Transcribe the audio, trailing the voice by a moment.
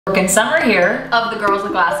And summer here of the girls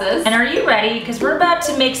with glasses. And are you ready? Because we're about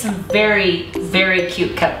to make some very, very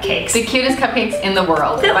cute cupcakes. The cutest cupcakes in the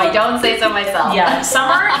world, if I don't say so myself. Yeah,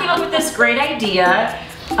 Summer came up with this great idea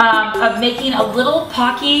of making a little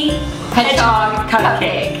Pocky Hedgehog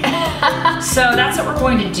Cupcake. So that's what we're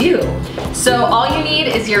going to do. So all you need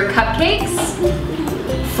is your cupcakes,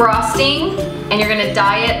 frosting, and you're gonna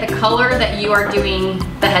dye it the color that you are doing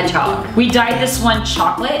the hedgehog. We dyed this one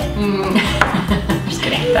chocolate. Just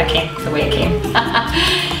kidding, that came the way it came.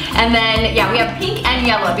 And then, yeah, we have pink and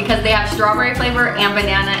yellow because they have strawberry flavor and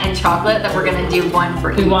banana and chocolate that we're gonna do one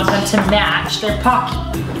for each. We want them to match their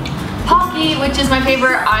Pocky. Pocky, which is my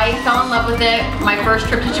favorite. I fell in love with it my first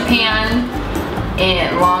trip to Japan a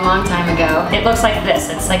long, long time ago. It looks like this.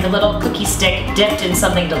 It's like a little cookie stick dipped in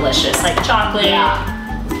something delicious, like chocolate,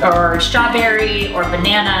 or strawberry, or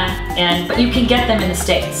banana, but you can get them in the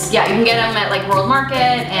States. Yeah, you can get them at like World Market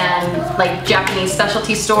and like Japanese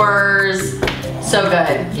specialty stores. So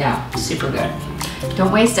good. Yeah, super good.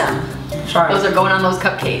 Don't waste them. Sorry. Those are going on those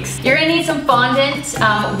cupcakes. You're gonna need some fondant.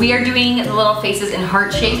 We are doing the little faces in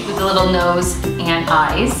heart shape with the little nose and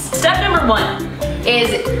eyes. Step number 1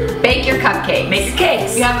 is bake your cupcakes. Make your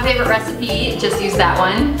cakes. If you have a favorite recipe, just use that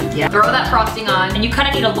one. Yeah. Throw that frosting on. And you kind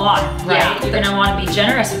of need a lot, right? Yeah. You're gonna want to be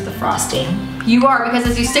generous with the frosting. You are, because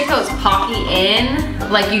as you stick those Pocky in,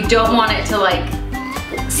 like you don't want it to like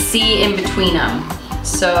see in between them.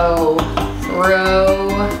 So throw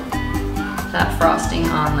that frosting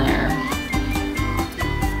on there.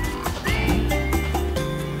 Okay.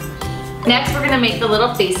 Next, we're gonna make the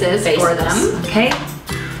little faces for them. Okay.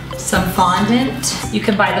 Some fondant. You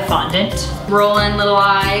can buy the fondant. Roll in little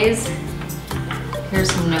eyes.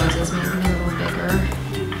 Here's some noses, maybe a little bigger.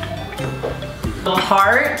 Little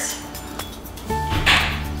heart.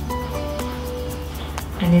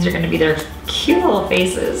 And these are gonna be their cute little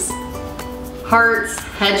faces. Hearts,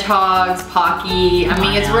 hedgehogs, Pocky. I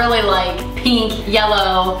mean, it's really like pink,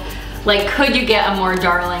 yellow. Like, could you get a more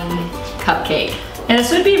darling cupcake? And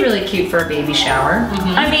this would be really cute for a baby shower.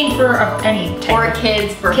 I mean, for any type or a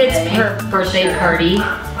kid's birthday. Birthday party.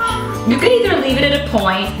 You could either leave it at a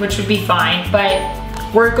point, which would be fine, but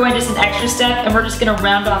we're going just an extra step and we're just gonna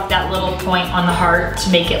round off that little point on the heart to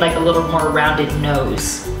make it like a little more rounded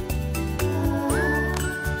nose.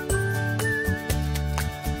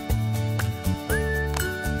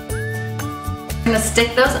 I'm gonna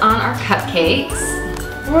stick those on our cupcakes.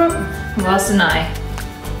 Whoop, lost an eye.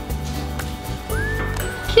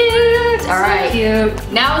 Cute! All right.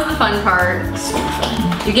 Cute. Now is the fun part.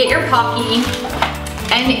 You get your Pocky,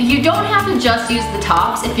 and you don't have to just use the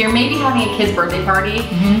tops. If you're maybe having a kid's birthday party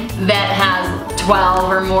that has 12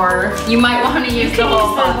 or more, you might want to use the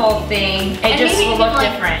whole thing. It just will look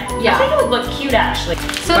different. Yeah. I think it would look cute actually.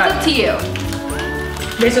 So it's up to you.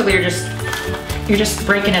 Basically, you're just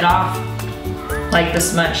breaking it off like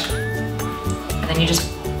this much, and then you just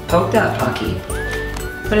poke that Pocky.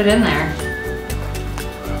 Put it in there.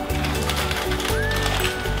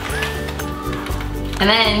 And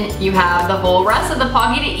then you have the whole rest of the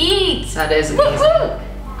Pocky to eat. That is amazing. Woo-hoo.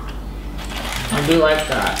 I do like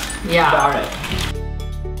that. Yeah. Got it.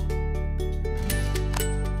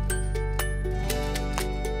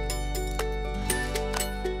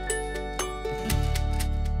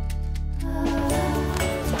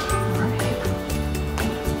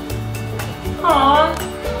 Aww.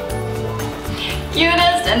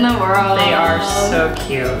 Cutest in the world. They are so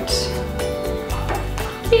cute.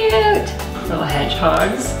 Cute. Little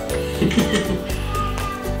hedgehogs.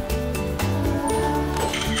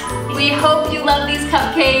 We hope you love these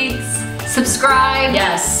cupcakes. Subscribe.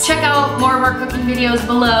 Yes. Check out more of our cooking videos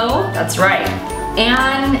below. That's right.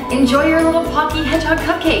 And enjoy your little Pocky Hedgehog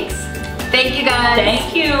Cupcakes. Thank you guys.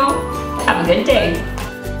 Thank you. Have a good day.